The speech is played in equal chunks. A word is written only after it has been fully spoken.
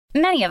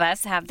Many of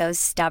us have those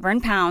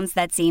stubborn pounds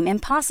that seem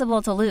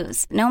impossible to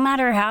lose, no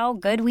matter how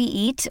good we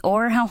eat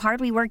or how hard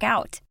we work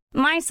out.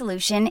 My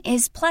solution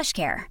is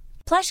PlushCare.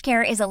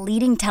 PlushCare is a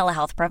leading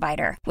telehealth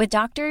provider with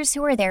doctors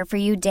who are there for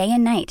you day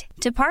and night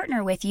to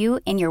partner with you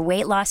in your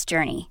weight loss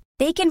journey.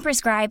 They can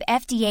prescribe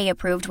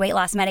FDA-approved weight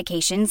loss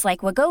medications like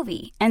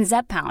Wegovy and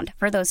Zepbound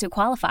for those who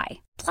qualify.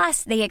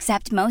 Plus, they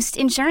accept most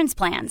insurance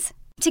plans.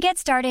 To get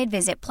started,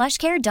 visit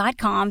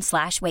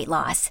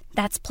plushcare.com/weightloss.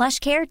 That's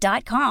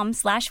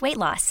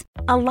plushcare.com/weightloss.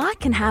 A lot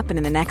can happen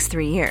in the next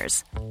 3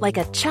 years. Like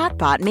a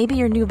chatbot may be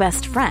your new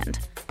best friend.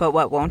 But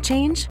what won't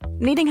change?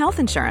 Needing health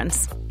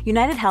insurance.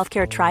 United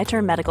Healthcare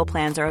Tri-Term Medical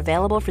Plans are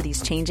available for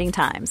these changing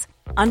times.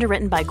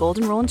 Underwritten by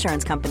Golden Rule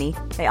Insurance Company,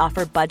 they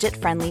offer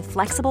budget-friendly,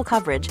 flexible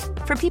coverage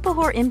for people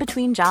who are in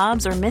between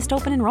jobs or missed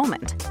open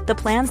enrollment. The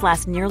plans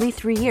last nearly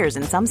 3 years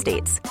in some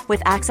states,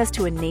 with access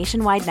to a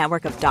nationwide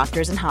network of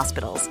doctors and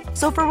hospitals.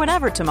 So for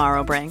whatever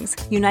tomorrow brings,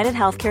 United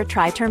Healthcare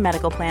Tri-Term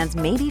Medical Plans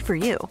may be for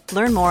you.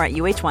 Learn more at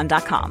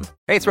uh1.com.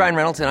 Hey, it's Ryan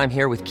Reynolds, and I'm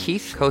here with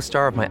Keith,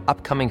 co-star of my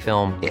upcoming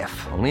film,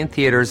 If, only in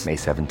theaters May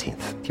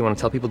 17th. Do you want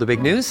to tell people the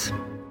big news?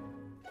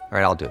 All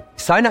right, I'll do it.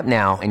 Sign up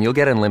now and you'll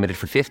get unlimited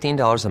for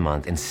 $15 a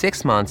month and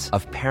 6 months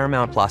of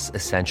Paramount Plus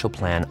Essential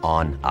Plan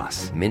on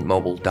us.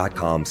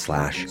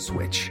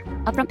 MintMobile.com/switch.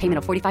 Upfront payment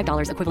of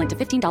 $45 equivalent to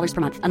 $15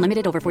 per month.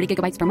 Unlimited over 40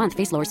 gigabytes per month.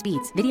 Face lower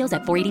speeds. Videos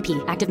at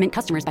 480p. Active Mint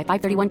customers by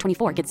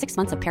 531.24 get 6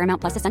 months of Paramount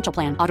Plus Essential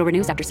Plan. Auto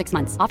renews after 6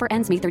 months. Offer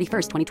ends May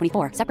 31st,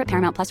 2024. Separate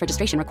Paramount Plus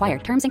registration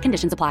required. Terms and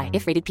conditions apply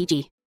if rated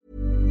PG.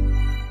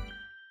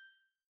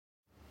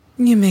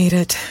 You made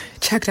it.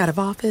 Checked out of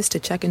office to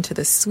check into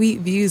the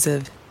sweet views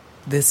of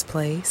this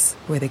place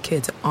where the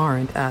kids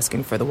aren't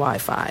asking for the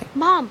Wi-Fi.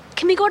 Mom,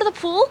 can we go to the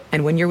pool?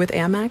 And when you're with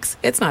Amex,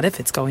 it's not if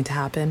it's going to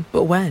happen,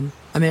 but when.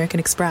 American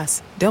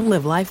Express. Don't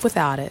live life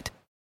without it.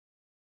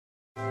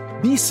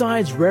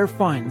 B-sides, rare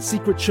finds,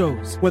 secret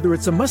shows. Whether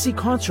it's a must-see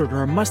concert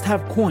or a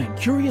must-have coin,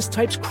 curious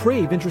types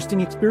crave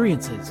interesting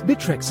experiences.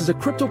 Bittrex is a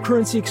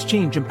cryptocurrency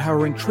exchange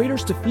empowering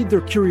traders to feed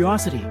their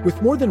curiosity. With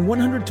more than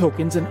 100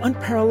 tokens and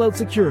unparalleled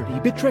security,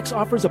 Bittrex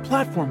offers a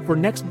platform for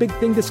next big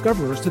thing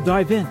discoverers to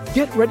dive in.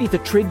 Get ready to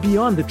trade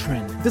beyond the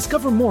trend.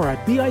 Discover more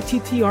at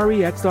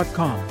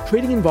bittrex.com.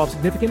 Trading involves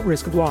significant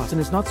risk of loss and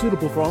is not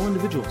suitable for all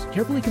individuals.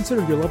 Carefully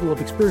consider your level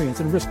of experience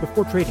and risk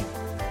before trading.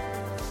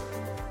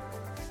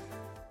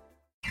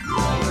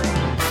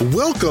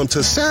 Welcome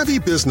to Savvy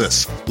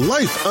Business,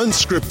 Life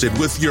Unscripted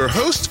with your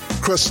host,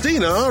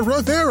 Christina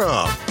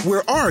Rivera,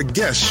 where our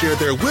guests share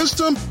their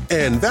wisdom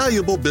and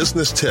valuable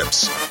business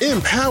tips,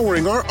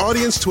 empowering our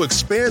audience to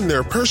expand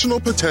their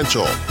personal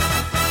potential.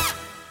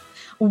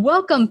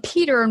 Welcome,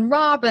 Peter and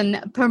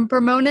Robyn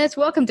Pomonis.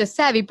 Welcome to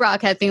Savvy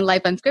Broadcasting,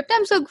 Life Unscripted.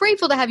 I'm so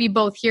grateful to have you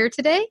both here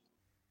today.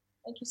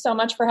 Thank you so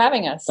much for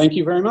having us. Thank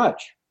you very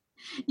much.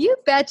 You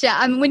betcha.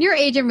 When your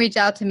agent reached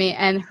out to me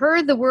and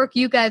heard the work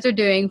you guys are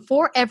doing,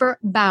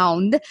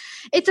 4everBound,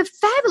 it's a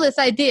fabulous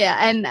idea.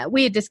 And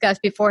we had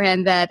discussed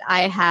beforehand that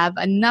I have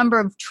a number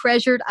of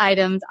treasured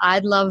items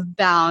I'd love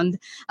bound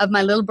of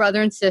my little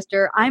brother and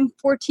sister. I'm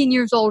 14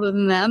 years older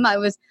than them. I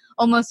was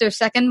almost their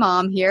second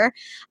mom here.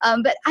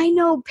 But I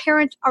know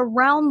parents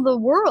around the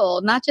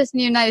world, not just in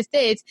the United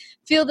States,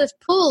 feel this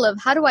pull of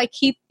how do I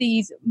keep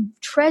these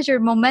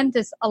treasured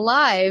momentous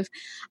alive?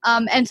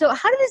 And so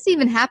how did this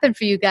even happen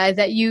for you guys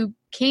that you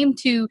came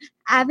to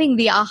having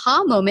the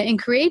aha moment in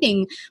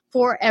creating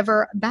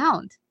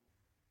 4everBound?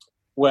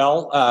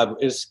 Well,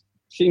 it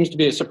seems to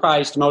be a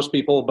surprise to most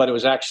people, but it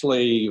was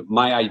actually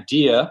my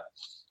idea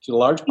to a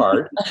large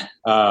part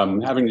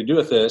having to do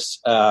with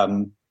this.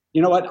 You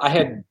know what? I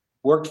had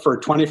worked for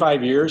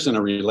 25 years in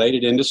a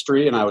related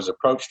industry, and I was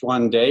approached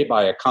one day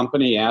by a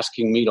company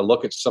asking me to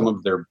look at some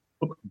of their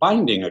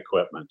binding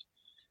equipment.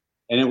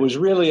 And it was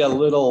really a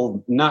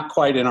little not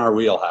quite in our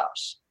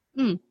wheelhouse.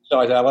 So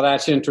I thought, well,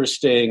 that's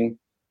interesting.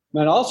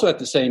 And also at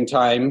the same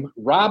time,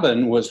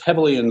 Robyn was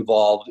heavily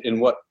involved in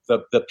what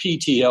the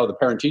PTO, the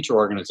parent-teacher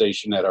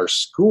organization at our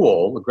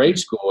school, the grade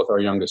school with our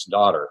youngest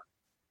daughter.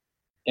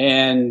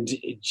 And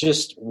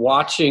just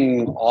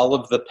watching all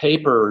of the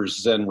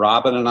papers and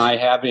Robyn and I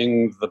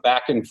having the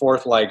back and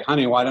forth like,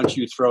 honey, why don't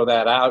you throw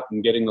that out?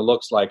 And getting the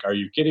looks like, are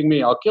you kidding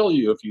me? I'll kill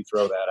you if you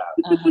throw that out.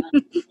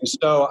 And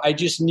so I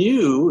just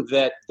knew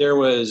that there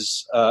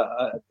was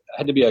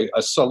had to be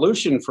a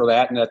solution for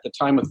that. And at the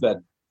time of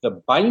the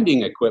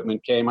binding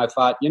equipment came, I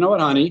thought, you know what,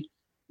 honey,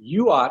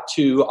 you ought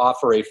to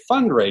offer a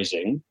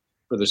fundraising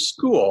for the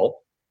school.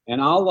 And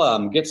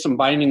I'll get some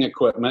binding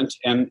equipment,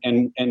 and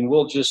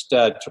we'll just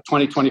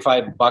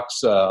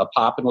 $25 a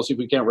pop, and we'll see if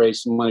we can't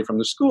raise some money from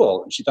the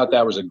school. And she thought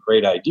that was a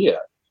great idea.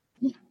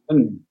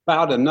 And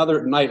about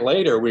another night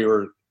later, we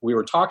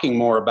were talking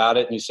more about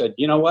it, and he said,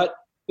 "You know what?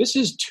 This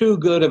is too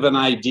good of an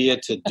idea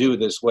to do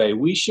this way.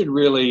 We should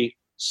really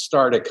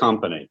start a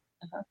company."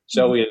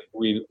 So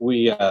we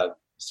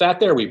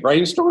sat there, we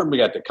brainstormed, we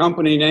got the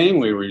company name,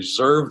 we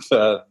reserved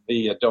the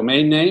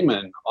domain name,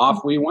 and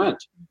off we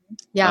went.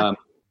 Yeah.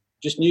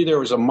 Just knew there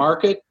was a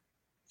market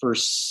for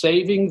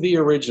saving the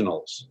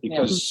originals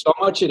because so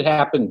much had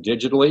happened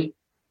digitally.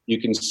 You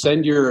can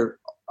send your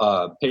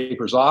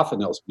papers off,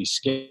 and they'll be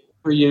scared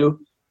for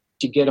you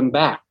to get them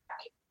back.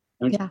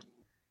 I mean,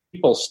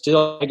 people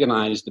still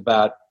agonized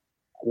about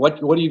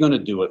what are you going to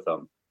do with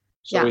them?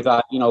 So we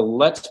thought,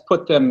 let's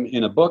put them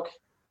in a book.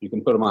 You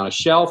can put them on a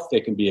shelf. They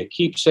can be a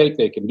keepsake.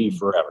 They can be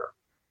forever.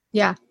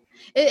 Yeah.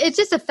 It's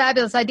just a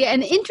fabulous idea.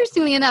 And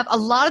interestingly enough, a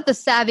lot of the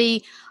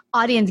savvy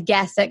audience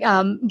guests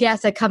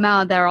that come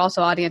out that are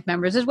also audience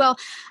members as well,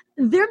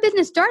 their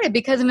business started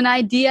because of an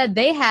idea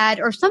they had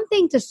or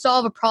something to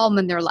solve a problem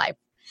in their life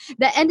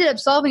that ended up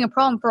solving a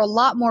problem for a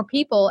lot more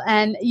people.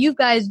 And you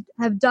guys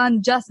have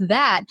done just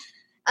that.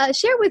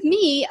 Share with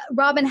me,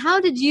 Robyn, how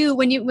did you,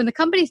 when the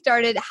company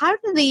started, how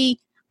did the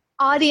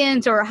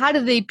audience or how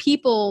did the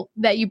people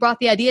that you brought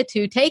the idea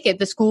to take it,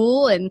 the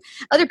school and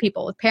other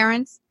people,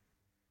 parents?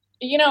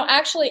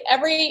 Actually,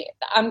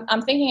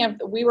 I'm thinking of,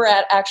 we were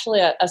at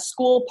actually a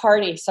school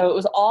party. So it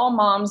was all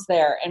moms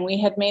there. And we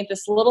had made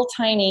this little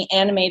tiny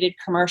animated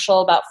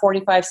commercial, about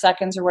 45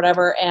 seconds or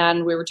whatever.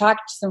 And we were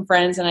talking to some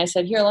friends and I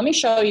said, here, let me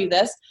show you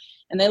this.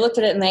 And they looked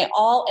at it and they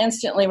all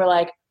instantly were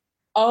like,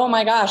 oh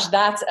my gosh,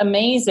 that's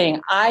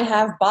amazing. I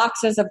have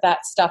boxes of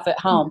that stuff at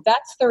home.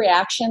 That's the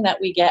reaction that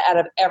we get out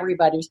of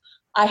everybody.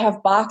 I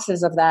have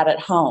boxes of that at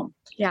home.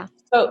 Yeah.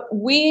 So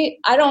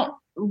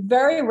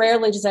very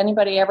rarely does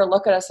anybody ever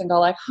look at us and go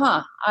like,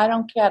 I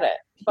don't get it.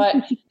 But,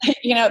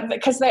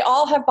 because they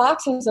all have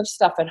boxes of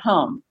stuff at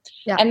home.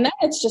 Yeah. And then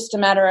it's just a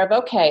matter of,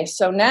 okay,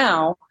 so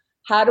now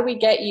how do we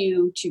get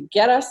you to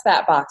get us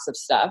that box of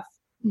stuff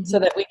so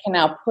that we can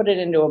now put it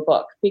into a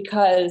book?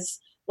 Because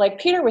like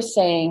Peter was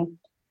saying,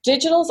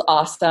 digital's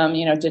awesome,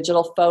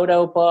 digital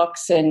photo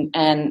books and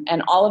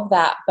all of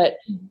that. But,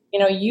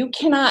 you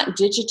cannot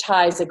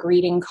digitize a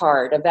greeting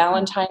card, a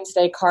Valentine's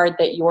Day card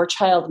that your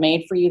child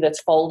made for you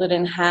that's folded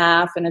in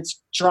half and it's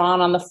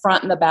drawn on the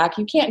front and the back.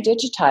 You can't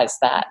digitize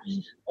that.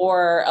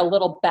 Or a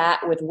little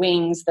bat with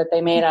wings that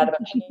they made out of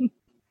a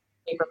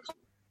paper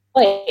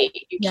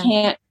plate. You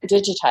can't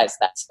digitize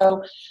that.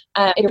 So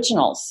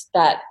originals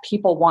that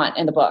people want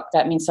in the book,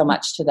 that means so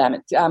much to them.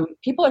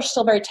 People are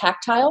still very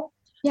tactile.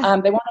 Yeah.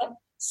 They want to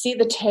see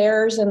the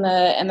tears and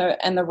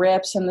the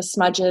rips and the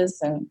smudges,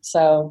 and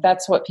so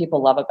that's what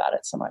people love about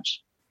it so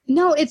much.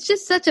 No, it's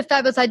just such a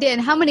fabulous idea. And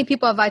how many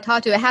people have I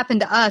talked to? It happened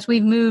to us.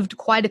 We've moved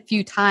quite a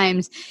few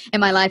times in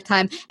my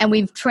lifetime, and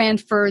we've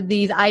transferred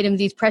these items,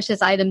 these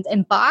precious items,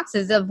 in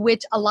boxes, of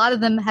which a lot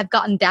of them have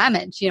gotten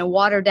damaged,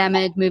 water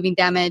damage, moving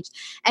damage,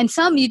 and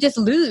some you just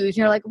lose.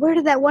 You're like, where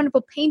did that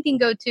wonderful painting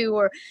go to,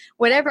 or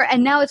whatever?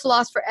 And now it's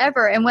lost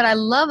forever. And what I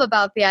love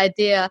about the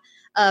idea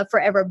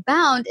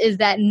 4everBound is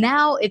that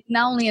now it's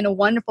not only in a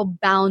wonderful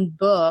bound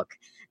book,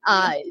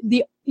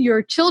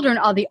 your children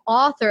are the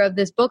author of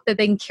this book that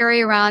they can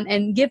carry around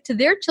and give to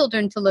their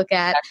children to look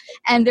at,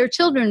 and their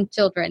children's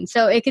children.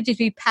 So it could just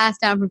be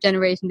passed down from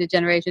generation to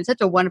generation. Such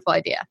a wonderful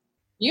idea.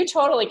 You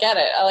totally get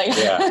it.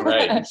 Yeah,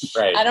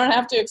 right. I don't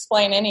have to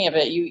explain any of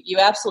it. You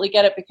absolutely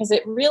get it, because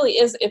it really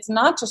is. It's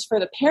not just for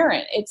the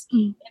parent. It's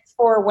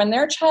for when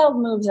their child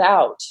moves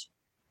out,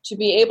 to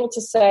be able to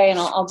say, and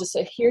I'll just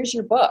say, here's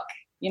your book.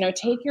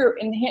 Take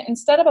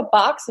instead of a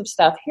box of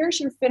stuff, here's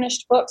your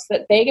finished books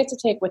that they get to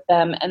take with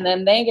them, and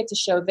then they get to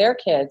show their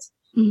kids,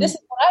 this is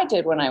what I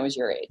did when I was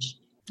your age.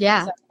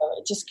 Yeah. So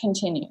it just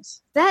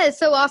continues. That is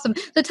so awesome.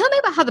 So tell me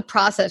about how the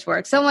process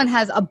works. Someone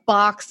has a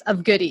box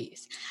of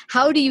goodies.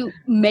 How do you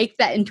make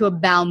that into a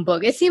bound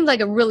book? It seems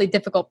like a really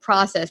difficult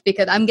process,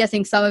 because I'm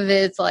guessing some of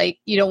it's like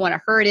you don't want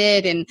to hurt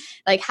it, and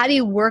like, how do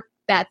you work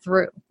that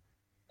through?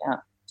 Yeah.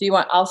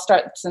 I'll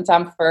start since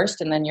I'm first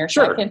and then you're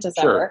second. Does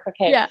that work?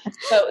 Okay. Yeah.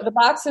 So the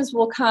boxes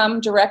will come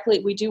directly.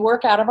 We do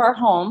work out of our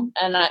home,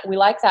 and we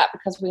like that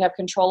because we have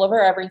control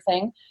over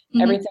everything.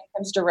 Everything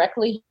comes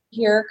directly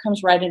here,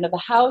 comes right into the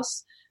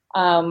house.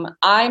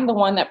 I'm the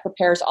one that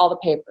prepares all the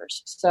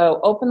papers.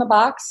 So open the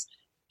box,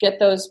 get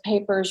those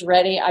papers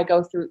ready. I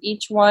go through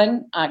each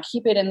one,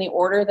 keep it in the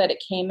order that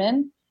it came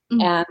in.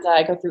 And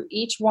I go through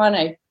each one.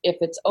 If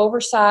it's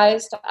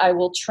oversized, I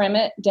will trim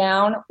it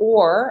down,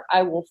 or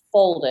I will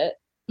fold it.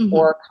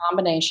 Or a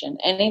combination,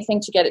 anything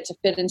to get it to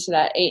fit into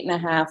that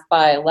 8.5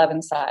 by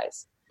 11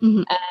 size.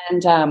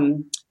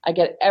 And I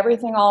get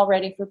everything all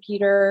ready for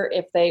Peter.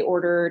 If they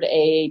ordered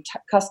a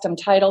custom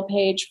title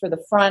page for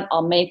the front,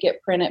 I'll make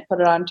it, print it,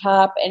 put it on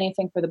top,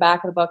 anything for the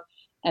back of the book.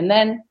 And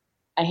then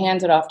I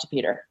hand it off to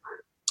Peter.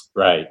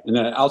 Right. And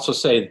then I also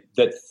say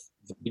that at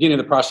the beginning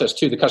of the process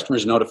too, the customer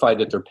is notified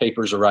that their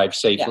papers arrive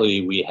safely.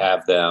 Yeah. We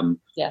have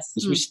them. Yes.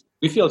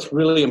 We feel it's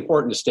really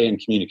important to stay in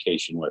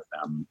communication with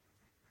them.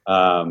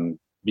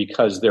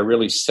 Because they're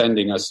really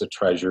sending us the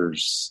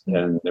treasures,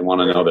 and they want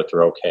to know that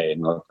they're okay,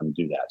 and let them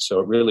do that. So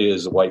it really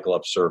is a white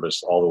glove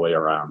service all the way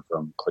around,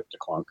 from click to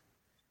clunk.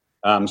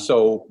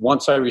 So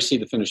once I receive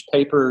the finished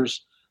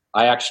papers,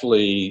 I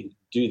actually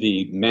do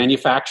the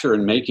manufacture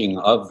and making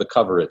of the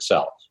cover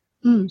itself.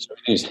 So everything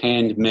is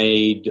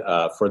handmade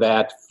for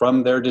that,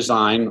 from their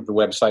design of the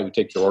website. We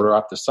take the order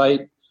off the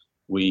site.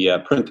 We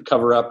print the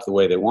cover up the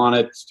way they want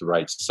it. It's the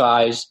right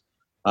size.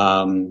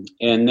 And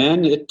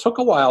then it took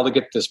a while to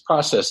get this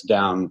process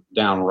down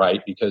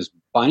right, because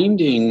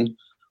binding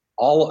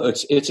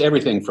it's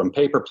everything from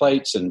paper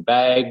plates and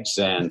bags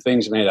and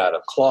things made out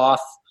of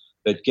cloth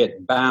that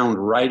get bound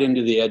right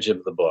into the edge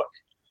of the book.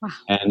 Wow.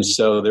 And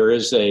so there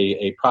is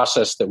a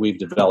process that we've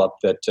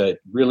developed that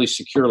really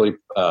securely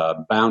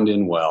bound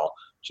in well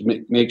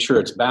to make sure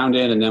it's bound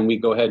in, and then we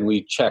go ahead and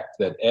we check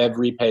that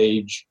every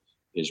page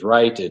is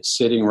right, it's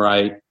sitting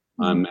right,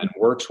 and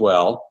works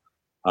well.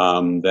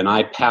 Then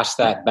I pass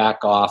that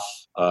back off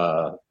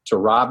to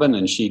Robyn,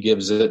 and she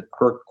gives it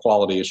her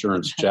quality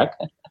assurance check.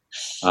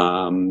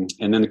 And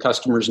then the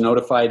customer is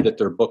notified that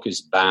their book is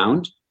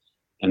bound,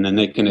 and then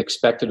they can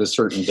expect it a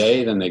certain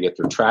day. Then they get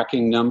their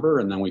tracking number,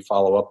 and then we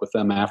follow up with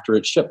them after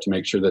it's shipped to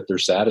make sure that they're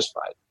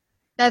satisfied.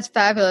 That's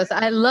fabulous.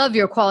 I love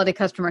your quality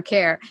customer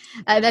care.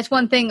 That's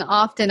one thing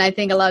often I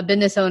think a lot of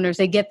business owners,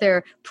 they get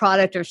their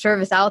product or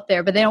service out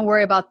there, but they don't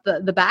worry about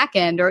the back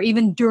end or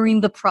even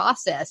during the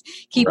process,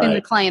 keeping the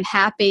client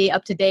happy,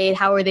 up to date.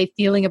 How are they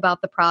feeling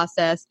about the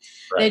process?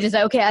 They just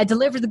say, okay, I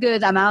delivered the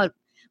goods, I'm out.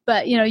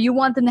 But, you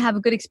want them to have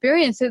a good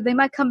experience. So they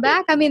might come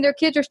back. I mean, their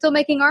kids are still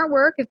making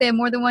artwork. If they have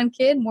more than one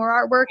kid, more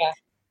artwork.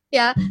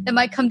 Yeah, that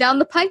might come down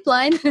the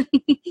pipeline.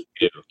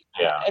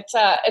 Yeah,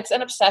 it's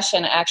an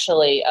obsession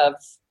actually of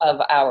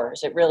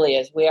ours. It really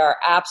is. We are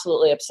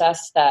absolutely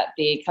obsessed that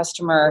the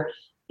customer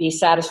be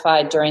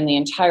satisfied during the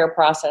entire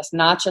process,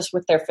 not just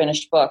with their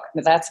finished book.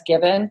 That's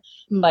given,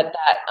 but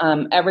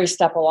that every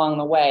step along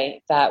the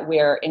way that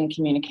we're in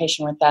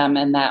communication with them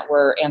and that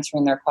we're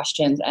answering their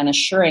questions and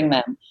assuring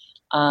them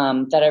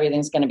that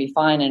everything's going to be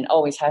fine, and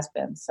always has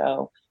been.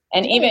 So.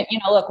 And even,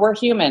 look, we're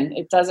human.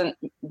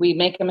 We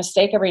make a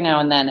mistake every now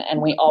and then,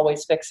 and we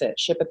always fix it.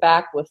 Ship it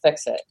back, we'll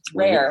fix it. It's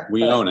rare.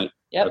 We own it.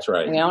 Yep, that's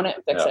right. We own it,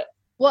 fix it.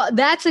 Well,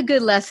 that's a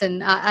good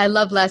lesson. I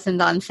love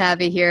lessons on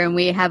savvy here, and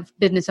we have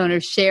business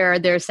owners share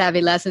their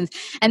savvy lessons.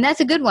 And that's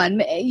a good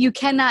one. You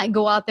cannot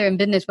go out there in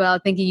business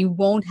without thinking you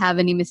won't have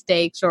any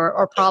mistakes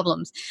or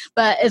problems.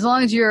 But as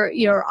long as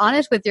you're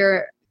honest with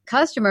your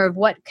customer of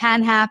what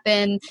can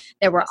happen,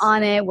 that we're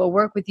on it, we'll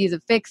work with you to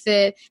fix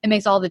it, it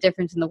makes all the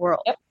difference in the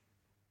world. Yep.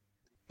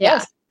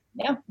 Yes.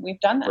 Yeah, we've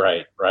done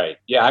that. Right.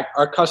 Yeah,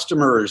 our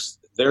customers,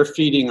 they're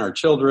feeding our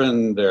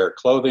children, they're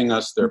clothing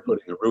us, they're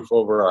putting a roof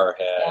over our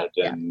head,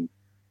 and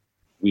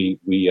we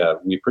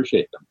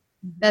appreciate them.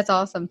 That's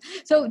awesome.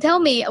 So tell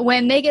me,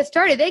 when they get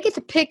started, they get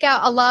to pick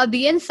out a lot of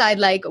the inside,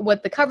 like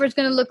what the cover is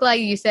going to look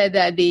like. You said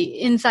that the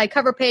inside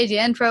cover page, the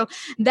intro,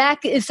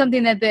 that is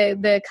something that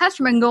the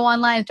customer can go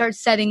online and start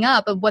setting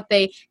up of what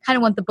they kind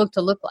of want the book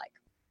to look like.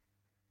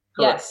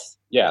 Correct. Yes.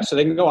 Yeah, so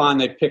they can go on,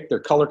 they pick their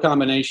color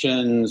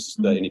combinations,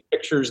 any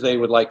pictures they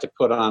would like to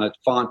put on it,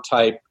 font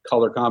type,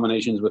 color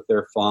combinations with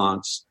their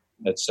fonts,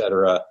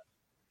 etc.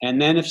 And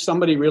then if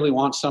somebody really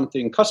wants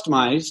something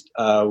customized,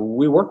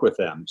 we work with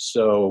them.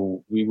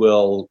 So we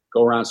will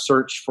go around,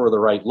 search for the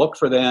right look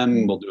for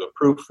them, we'll do a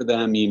proof for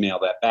them, email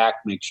that back,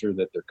 make sure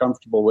that they're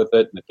comfortable with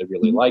it and that they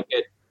really like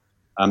it.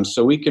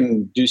 So we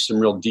can do some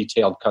real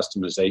detailed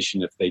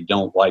customization if they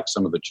don't like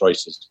some of the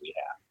choices we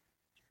have.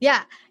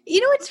 Yeah.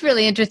 It's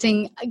really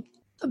interesting.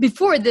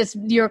 Before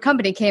your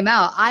company came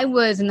out, I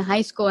was in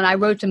high school and I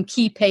wrote some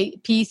key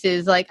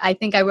pieces. Like I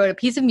think I wrote a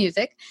piece of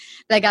music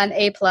that I got an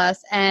A+,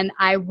 and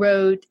I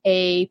wrote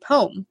a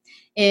poem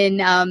in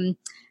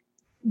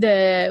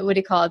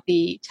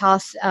the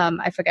toss,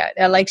 I forgot,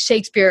 like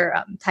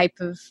Shakespeare type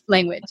of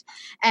language.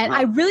 And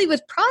I really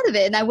was proud of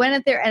it. And I went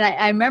out there and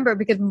I remember,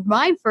 because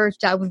my first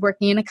job was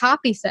working in a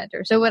copy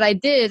center. So what I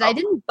did is I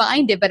didn't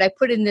bind it, but I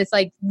put it in this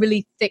like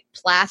really thick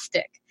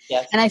plastic.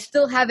 Yes. And I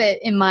still have it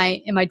in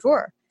my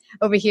drawer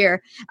over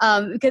here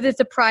because it's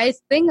a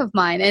prized thing of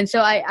mine. And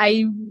so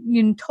I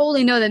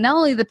totally know that not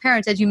only the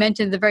parents, as you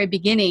mentioned at the very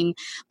beginning,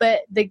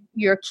 but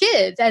your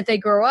kids, as they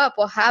grow up,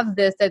 will have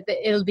this, that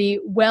it'll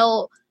be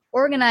well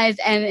organized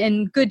and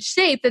in good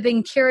shape that they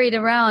can carry it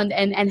around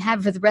and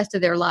have for the rest of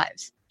their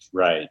lives.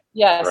 Right.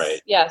 Yes.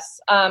 Right. Yes.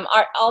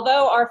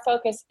 Although our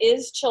focus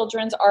is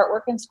children's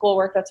artwork and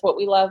schoolwork, that's what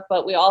we love,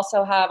 but we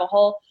also have a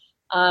whole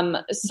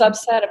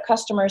subset of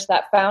customers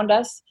that found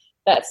us,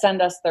 that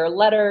send us their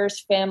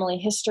letters, family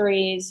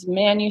histories,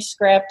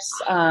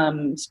 manuscripts,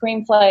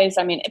 screenplays.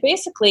 I mean,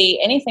 basically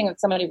anything that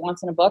somebody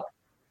wants in a book,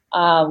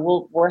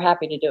 we're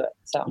happy to do it.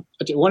 So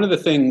one of the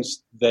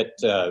things that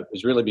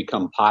has really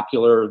become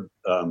popular,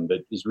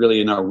 that is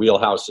really in our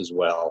wheelhouse as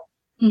well,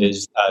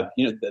 is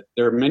that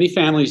there are many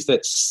families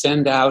that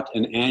send out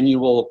an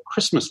annual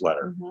Christmas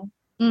letter.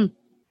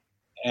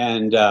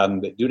 And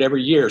they do it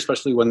every year,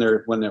 especially when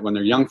they're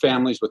young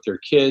families with their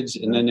kids,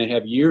 and then they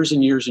have years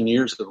and years and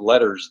years of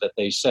letters that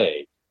they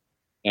say,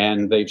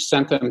 and they've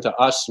sent them to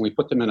us, and we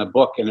put them in a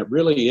book, and it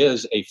really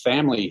is a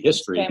family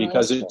history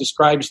because it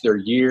describes their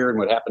year and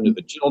what happened to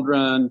the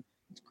children.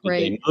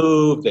 They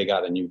moved, they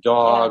got a new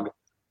dog. Yeah.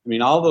 I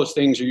mean, all those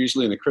things are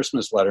usually in the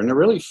Christmas letter, and they're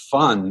really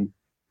fun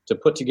to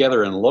put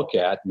together and look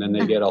at, and then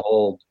they get a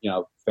whole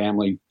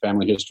family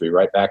history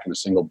right back in a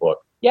single book.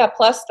 Yeah,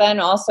 plus then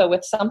also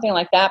with something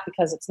like that,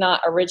 because it's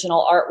not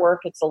original artwork,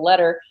 it's a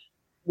letter,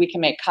 we can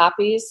make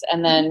copies,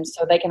 and then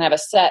so they can have a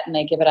set and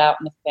they give it out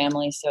in the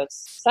family. So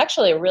it's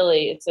actually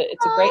it's a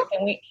great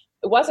thing.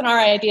 it wasn't our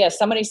idea.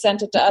 Somebody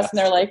sent it to us, and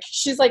they're like,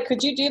 she's like,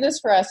 could you do this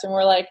for us? And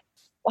we're like,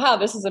 wow,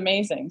 this is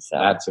amazing. So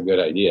that's a good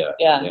idea.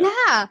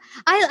 Yeah.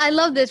 I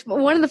love this.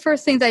 One of the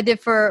first things I did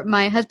for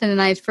my husband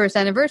and I's first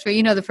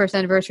anniversary, the first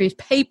anniversary is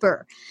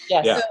paper.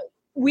 Yes. So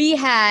we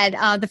had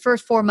the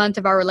first 4 months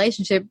of our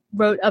relationship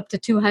wrote up to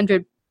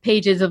 200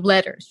 pages of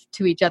letters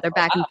to each other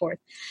back and forth.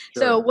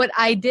 Sure. So what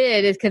I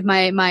did is, because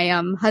my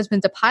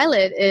husband's a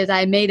pilot, is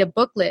I made a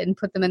booklet and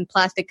put them in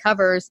plastic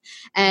covers,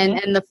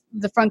 and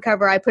the front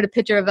cover, I put a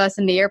picture of us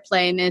in the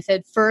airplane, and it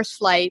said first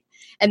flight,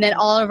 and then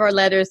all of our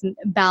letters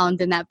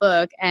bound in that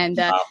book. And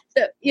so,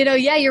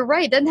 you're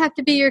right. It doesn't have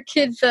to be your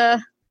kids.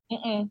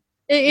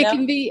 It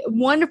can be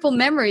wonderful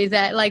memories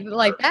that like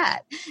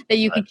that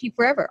you can keep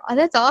forever. Oh,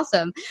 that's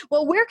awesome.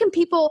 Well, where can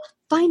people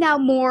find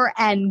out more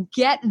and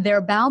get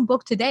their bound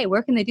book today?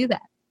 Where can they do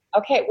that?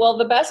 Okay. Well,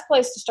 the best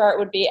place to start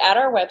would be at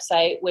our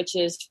website, which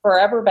is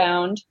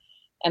 4everBound.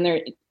 And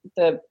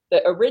the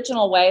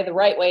original way, the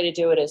right way to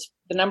do it is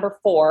the number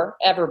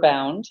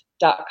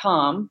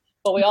 4everbound.com.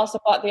 But we also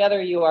bought the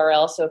other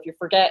URL. So if you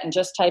forget and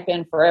just type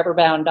in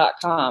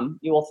 4everbound.com,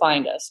 you will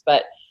find us.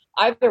 But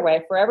either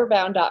way,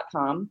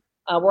 4everbound.com.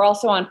 We're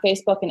also on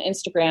Facebook and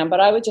Instagram,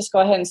 but I would just go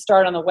ahead and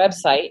start on the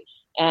website,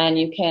 and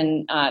you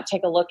can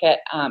take a look at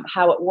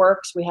how it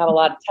works. We have a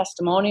lot of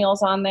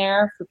testimonials on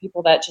there for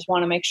people that just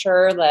want to make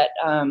sure that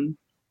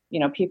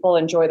people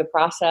enjoy the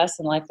process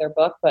and like their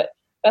book. But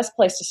best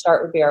place to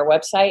start would be our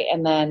website,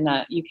 and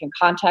then you can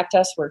contact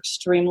us. We're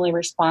extremely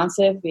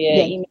responsive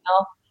via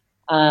email,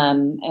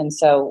 and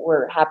so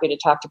we're happy to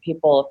talk to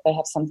people if they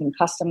have something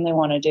custom they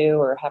want to do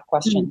or have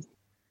questions.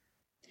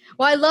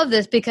 Well, I love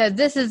this because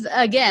this is,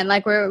 again,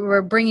 like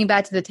we're bringing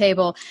back to the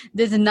table.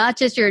 This is not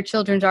just your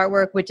children's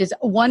artwork, which is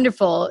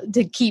wonderful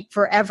to keep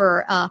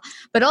forever,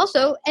 but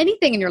also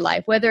anything in your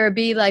life, whether it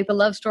be like the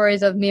love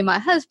stories of me and my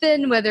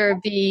husband, whether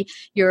it be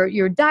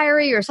your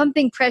diary or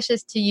something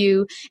precious to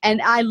you.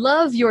 And I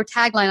love your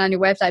tagline on your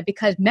website,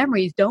 because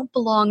memories don't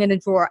belong in a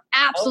drawer.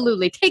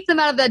 Absolutely. Take them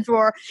out of that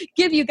drawer.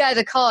 Give you guys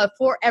a call at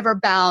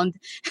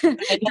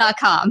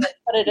 4everbound.com.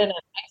 Put it in a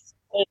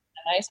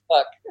nice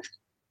book.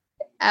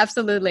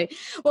 Absolutely.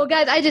 Well,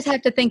 guys, I just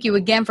have to thank you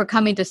again for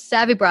coming to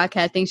Savvy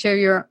Broadcasting, share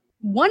your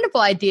wonderful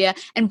idea,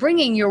 and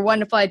bringing your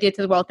wonderful idea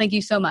to the world. Thank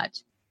you so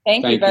much.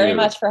 Thank you very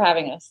much for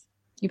having us.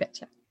 You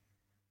betcha.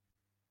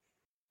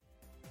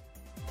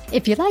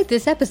 If you like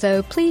this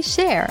episode, please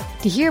share.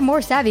 To hear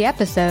more Savvy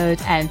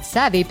episodes and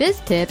Savvy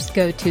Biz tips,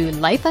 go to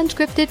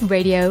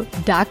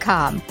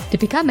lifeunscriptedradio.com. To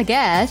become a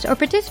guest or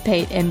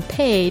participate in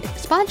paid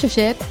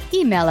sponsorship,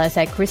 email us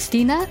at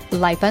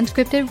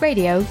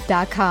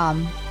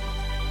Christina@lifeunscriptedradio.com.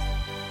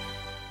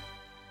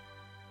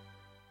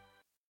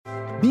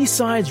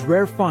 B-sides,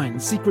 rare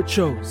finds, secret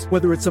shows.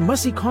 Whether it's a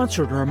must-see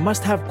concert or a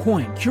must-have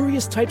coin,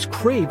 curious types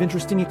crave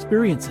interesting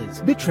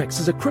experiences. Bittrex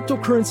is a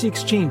cryptocurrency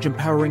exchange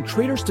empowering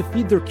traders to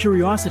feed their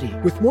curiosity.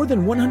 With more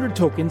than 100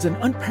 tokens and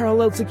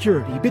unparalleled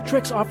security,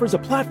 Bittrex offers a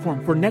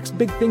platform for next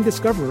big thing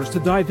discoverers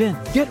to dive in.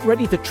 Get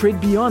ready to trade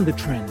beyond the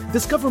trend.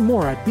 Discover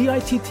more at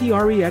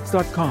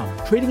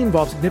bittrex.com. Trading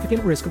involves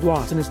significant risk of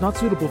loss and is not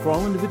suitable for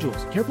all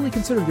individuals. Carefully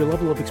consider your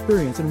level of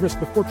experience and risk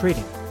before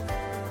trading.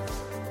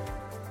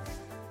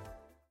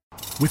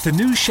 With the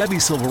new Chevy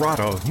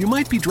Silverado, you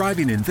might be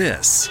driving in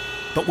this.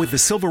 But with the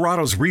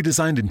Silverado's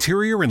redesigned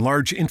interior and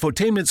large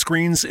infotainment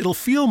screens, it'll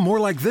feel more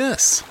like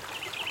this.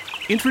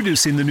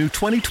 Introducing the new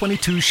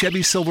 2022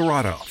 Chevy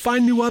Silverado.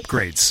 Find new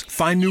upgrades.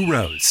 Find new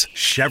roads.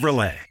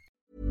 Chevrolet.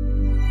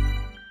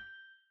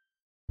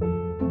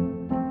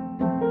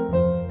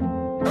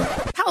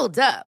 Hold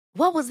up.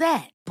 What was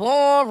that?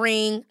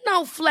 Boring.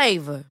 No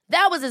flavor.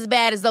 That was as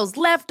bad as those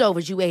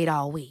leftovers you ate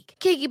all week.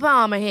 Keke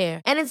Palmer here.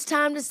 And it's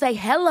time to say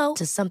hello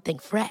to something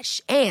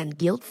fresh and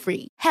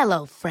guilt-free.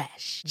 Hello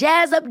Fresh.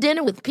 Jazz up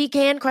dinner with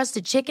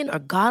pecan-crusted chicken or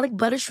garlic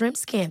butter shrimp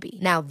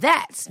scampi. Now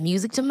that's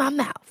music to my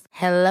mouth.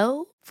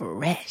 Hello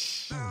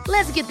Fresh.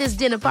 Let's get this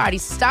dinner party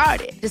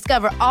started.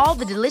 Discover all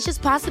the delicious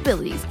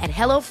possibilities at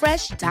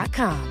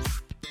HelloFresh.com.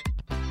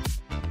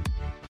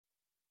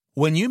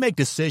 When you make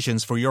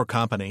decisions for your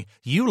company,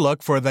 you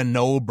look for the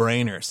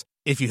no-brainers.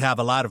 If you have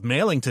a lot of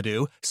mailing to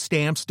do,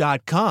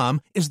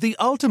 Stamps.com is the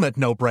ultimate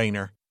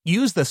no-brainer.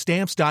 Use the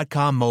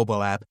Stamps.com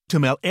mobile app to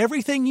mail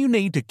everything you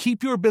need to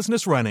keep your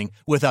business running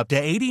with up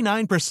to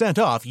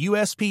 89% off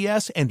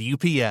USPS and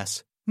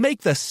UPS.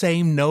 Make the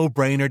same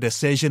no-brainer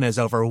decision as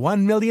over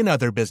 1 million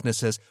other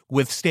businesses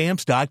with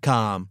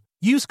Stamps.com.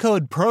 Use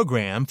code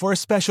PROGRAM for a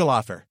special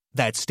offer.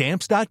 That's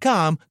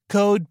Stamps.com,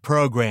 code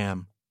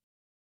PROGRAM.